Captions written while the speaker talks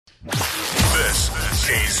This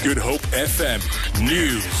is Good Hope FM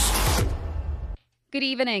News. Good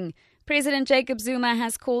evening. President Jacob Zuma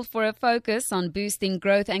has called for a focus on boosting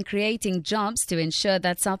growth and creating jobs to ensure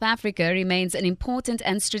that South Africa remains an important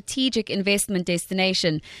and strategic investment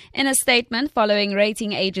destination. In a statement following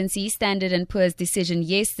rating agency Standard & Poor's decision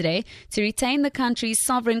yesterday to retain the country's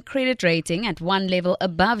sovereign credit rating at one level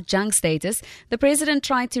above junk status, the president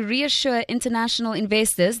tried to reassure international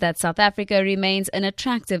investors that South Africa remains an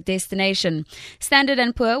attractive destination. Standard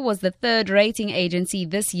 & Poor was the third rating agency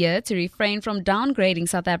this year to refrain from downgrading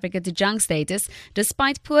South Africa to junk status,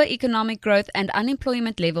 despite poor economic growth and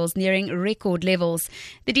unemployment levels nearing record levels.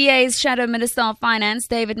 The DA's Shadow Minister of Finance,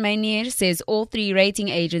 David Maynier, says all three rating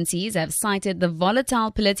agencies have cited the volatile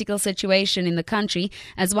political situation in the country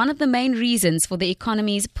as one of the main reasons for the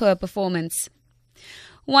economy's poor performance.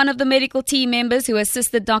 One of the medical team members who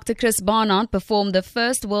assisted Dr. Chris Barnard perform the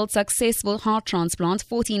first world successful heart transplant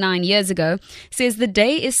 49 years ago says the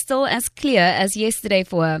day is still as clear as yesterday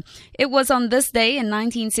for her. It was on this day in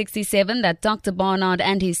 1967 that Dr. Barnard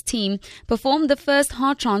and his team performed the first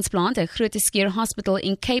heart transplant at Groote Schuur Hospital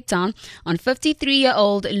in Cape Town on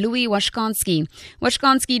 53-year-old Louis Washkansky.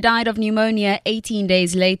 Washkansky died of pneumonia 18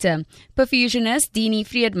 days later. Perfusionist Dini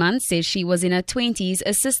Friedman says she was in her 20s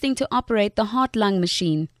assisting to operate the heart-lung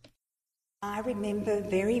machine. I remember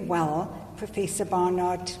very well Professor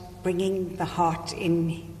Barnard bringing the heart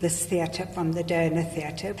in this theatre from the donor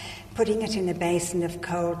theatre, putting it in a basin of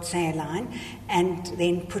cold saline, and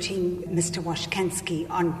then putting Mr. Washkansky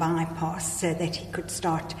on bypass so that he could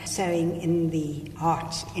start sewing in the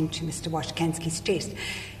heart into Mr. Washkansky's chest.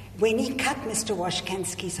 When he cut Mr.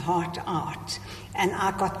 Washkansky's heart out, and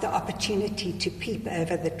I got the opportunity to peep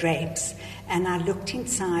over the drapes, and I looked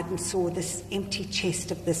inside and saw this empty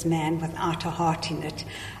chest of this man without a heart in it,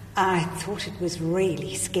 I thought it was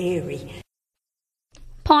really scary.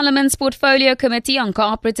 Parliament's Portfolio Committee on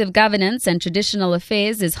Cooperative Governance and Traditional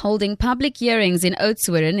Affairs is holding public hearings in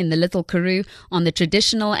Oudtshoorn in the Little Karoo on the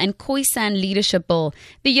Traditional and Khoisan Leadership Bill.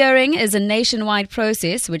 The hearing is a nationwide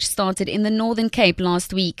process which started in the Northern Cape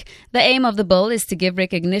last week. The aim of the bill is to give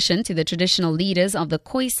recognition to the traditional leaders of the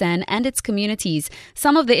Khoisan and its communities.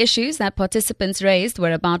 Some of the issues that participants raised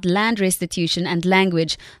were about land restitution and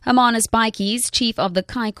language. Hermanus Baikies, chief of the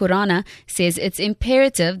Kai Korana, says it's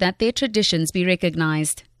imperative that their traditions be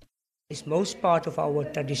recognized. It's most part of our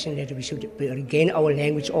tradition that we should regain our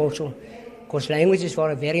language also, because language is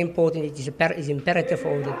very important. It is imperative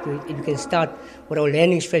for that we can start with our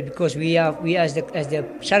learning straight, because we as the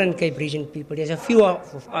Southern Cape region people, there's a few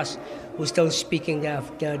of us who still speaking the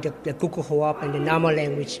Kukuhawap and the Nama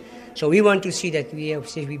language. So we want to see that we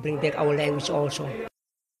bring back our language also.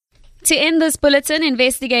 To end this bulletin,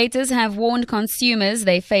 investigators have warned consumers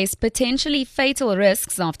they face potentially fatal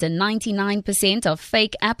risks after 99% of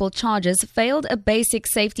fake Apple chargers failed a basic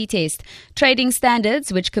safety test. Trading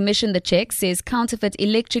Standards, which commissioned the check, says counterfeit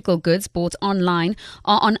electrical goods bought online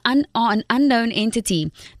are an unknown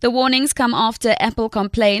entity. The warnings come after Apple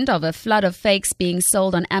complained of a flood of fakes being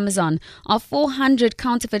sold on Amazon. Of 400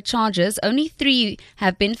 counterfeit chargers, only 3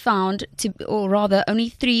 have been found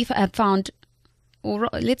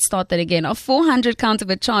let's start that again. Of 400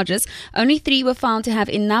 counterfeit chargers, only 3 were found to have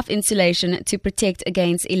enough insulation to protect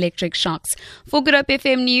against electric shocks. For Good Hope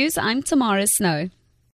FM News, I'm Tamara Snow.